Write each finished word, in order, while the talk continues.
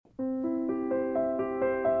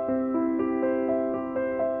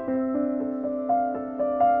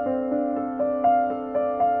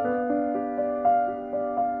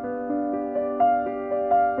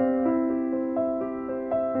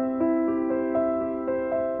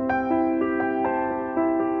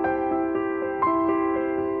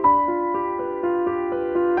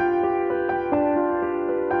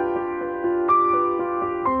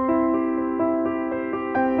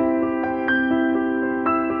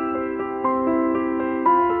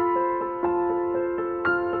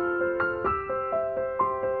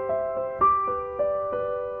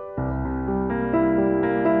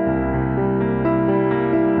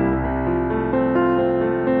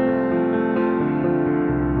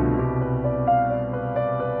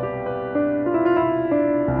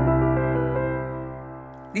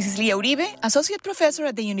This is Lia Uribe, Associate Professor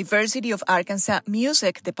at the University of Arkansas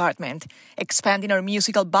Music Department, expanding our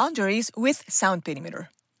musical boundaries with Sound Perimeter.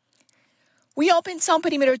 We opened Sound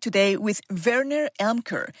Perimeter today with Werner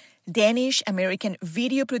Elmker, Danish-American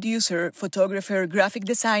video producer, photographer, graphic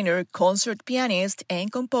designer, concert pianist,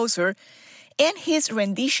 and composer, and his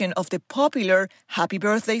rendition of the popular Happy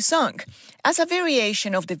Birthday song, as a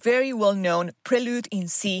variation of the very well-known Prelude in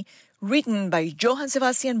C, written by Johann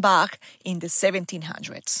Sebastian Bach in the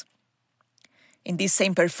 1700s. In this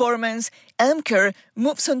same performance, Elmker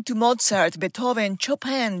moves on to Mozart, Beethoven,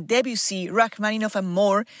 Chopin, Debussy, Rachmaninoff, and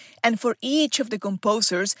more, and for each of the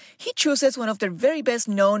composers, he chooses one of their very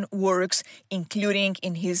best-known works, including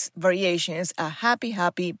in his variations a Happy,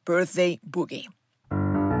 Happy Birthday Boogie.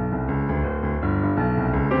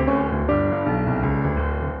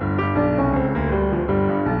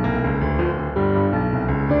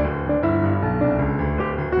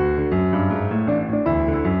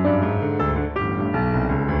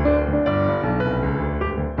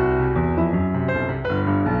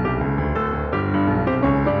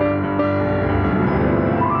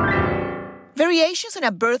 Variations on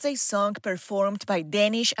a birthday song performed by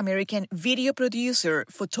Danish-American video producer,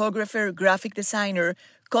 photographer, graphic designer,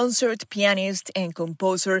 concert pianist, and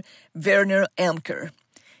composer Werner Elmker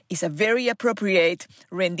is a very appropriate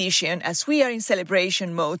rendition as we are in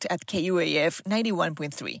celebration mode at KUAF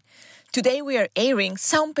 91.3. Today we are airing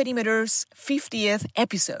Sound Perimeter's 50th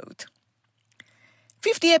episode.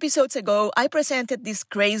 50 episodes ago, I presented this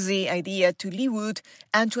crazy idea to Lee Wood,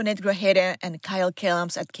 Antoinette Grajeda, and Kyle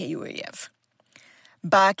Kellams at KUAF.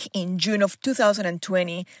 Back in June of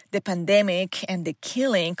 2020, the pandemic and the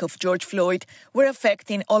killing of George Floyd were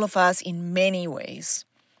affecting all of us in many ways.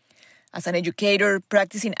 As an educator,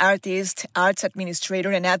 practicing artist, arts administrator,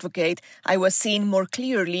 and advocate, I was seeing more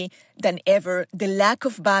clearly than ever the lack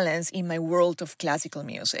of balance in my world of classical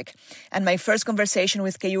music. And my first conversation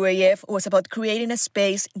with KUAF was about creating a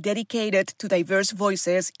space dedicated to diverse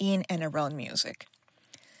voices in and around music.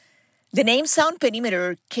 The name Sound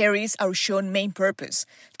Perimeter carries our show's main purpose,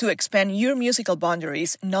 to expand your musical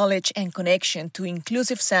boundaries, knowledge, and connection to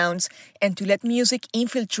inclusive sounds, and to let music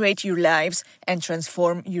infiltrate your lives and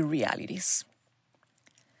transform your realities.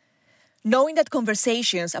 Knowing that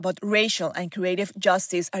conversations about racial and creative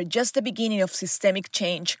justice are just the beginning of systemic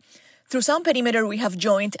change, through Sound Perimeter, we have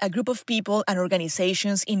joined a group of people and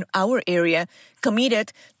organizations in our area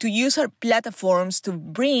committed to use our platforms to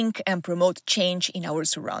bring and promote change in our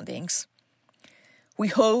surroundings. We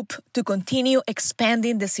hope to continue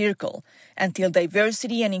expanding the circle until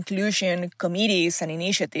diversity and inclusion committees and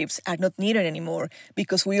initiatives are not needed anymore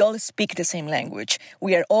because we all speak the same language.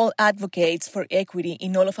 We are all advocates for equity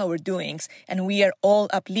in all of our doings, and we are all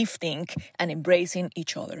uplifting and embracing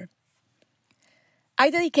each other. I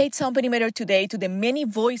dedicate Sound Perimeter today to the many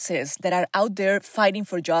voices that are out there fighting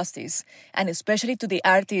for justice, and especially to the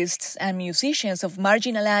artists and musicians of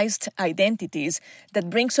marginalized identities that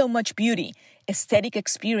bring so much beauty, aesthetic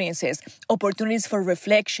experiences, opportunities for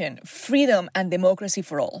reflection, freedom, and democracy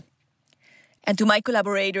for all. And to my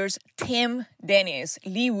collaborators, Tim, Dennis,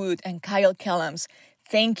 Lee Wood, and Kyle Kellams,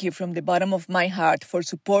 thank you from the bottom of my heart for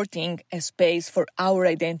supporting a space for our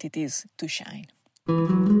identities to shine.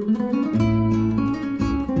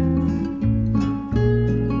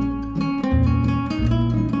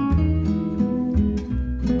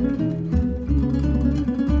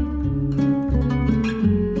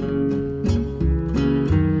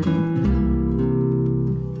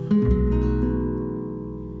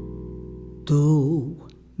 Tú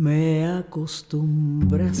me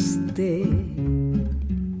acostumbraste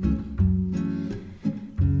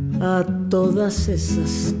a todas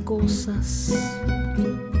esas cosas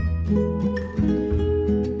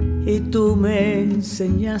y tú me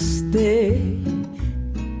enseñaste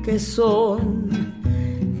que son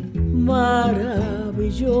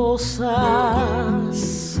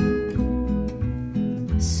maravillosas.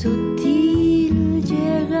 Sutil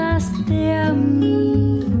llegaste a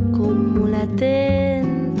mí como la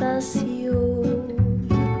tentación,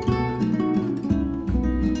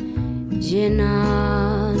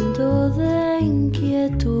 llenando de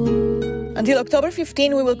inquietud. Until October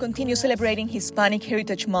 15, we will continue celebrating Hispanic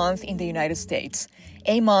Heritage Month in the United States,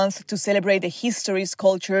 a month to celebrate the histories,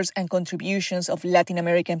 cultures, and contributions of Latin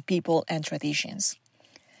American people and traditions.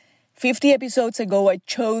 50 episodes ago, I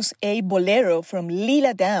chose a bolero from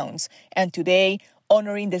Lila Downs, and today,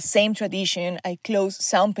 honoring the same tradition, I close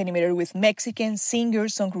Sound Perimeter with Mexican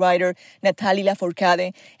singer-songwriter Natalia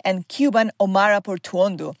Lafourcade and Cuban Omara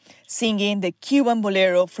Portuondo singing the Cuban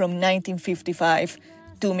bolero from 1955,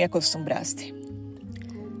 Tú me acostumbraste.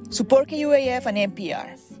 Support KUAF and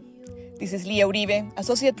NPR. This is Lia Uribe,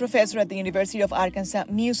 Associate Professor at the University of Arkansas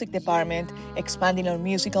Music Department, expanding our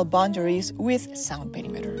musical boundaries with Sound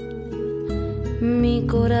Perimeter. Mi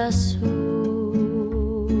corazón,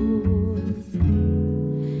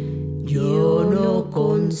 yo no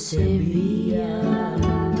concebía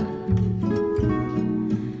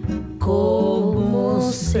cómo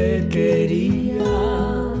se quería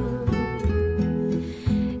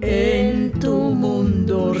en tu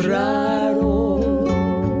mundo raro,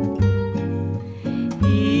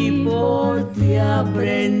 y por ti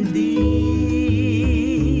aprendí.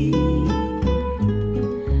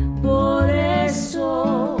 Por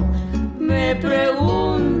eso me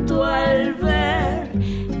pregunto al ver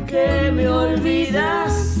que me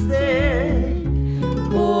olvidaste,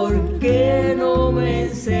 ¿por qué no me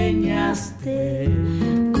enseñaste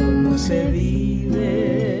cómo se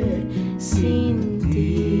vive sin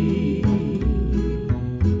ti?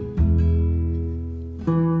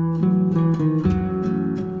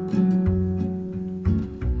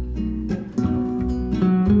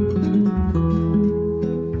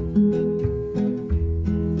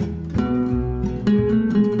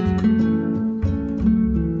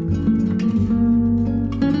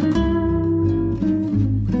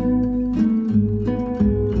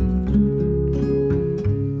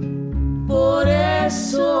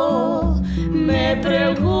 Me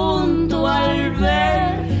pregunto al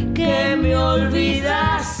ver que me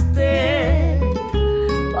olvidaste,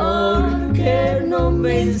 ¿por qué no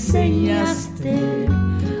me enseñaste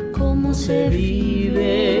cómo se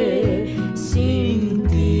vive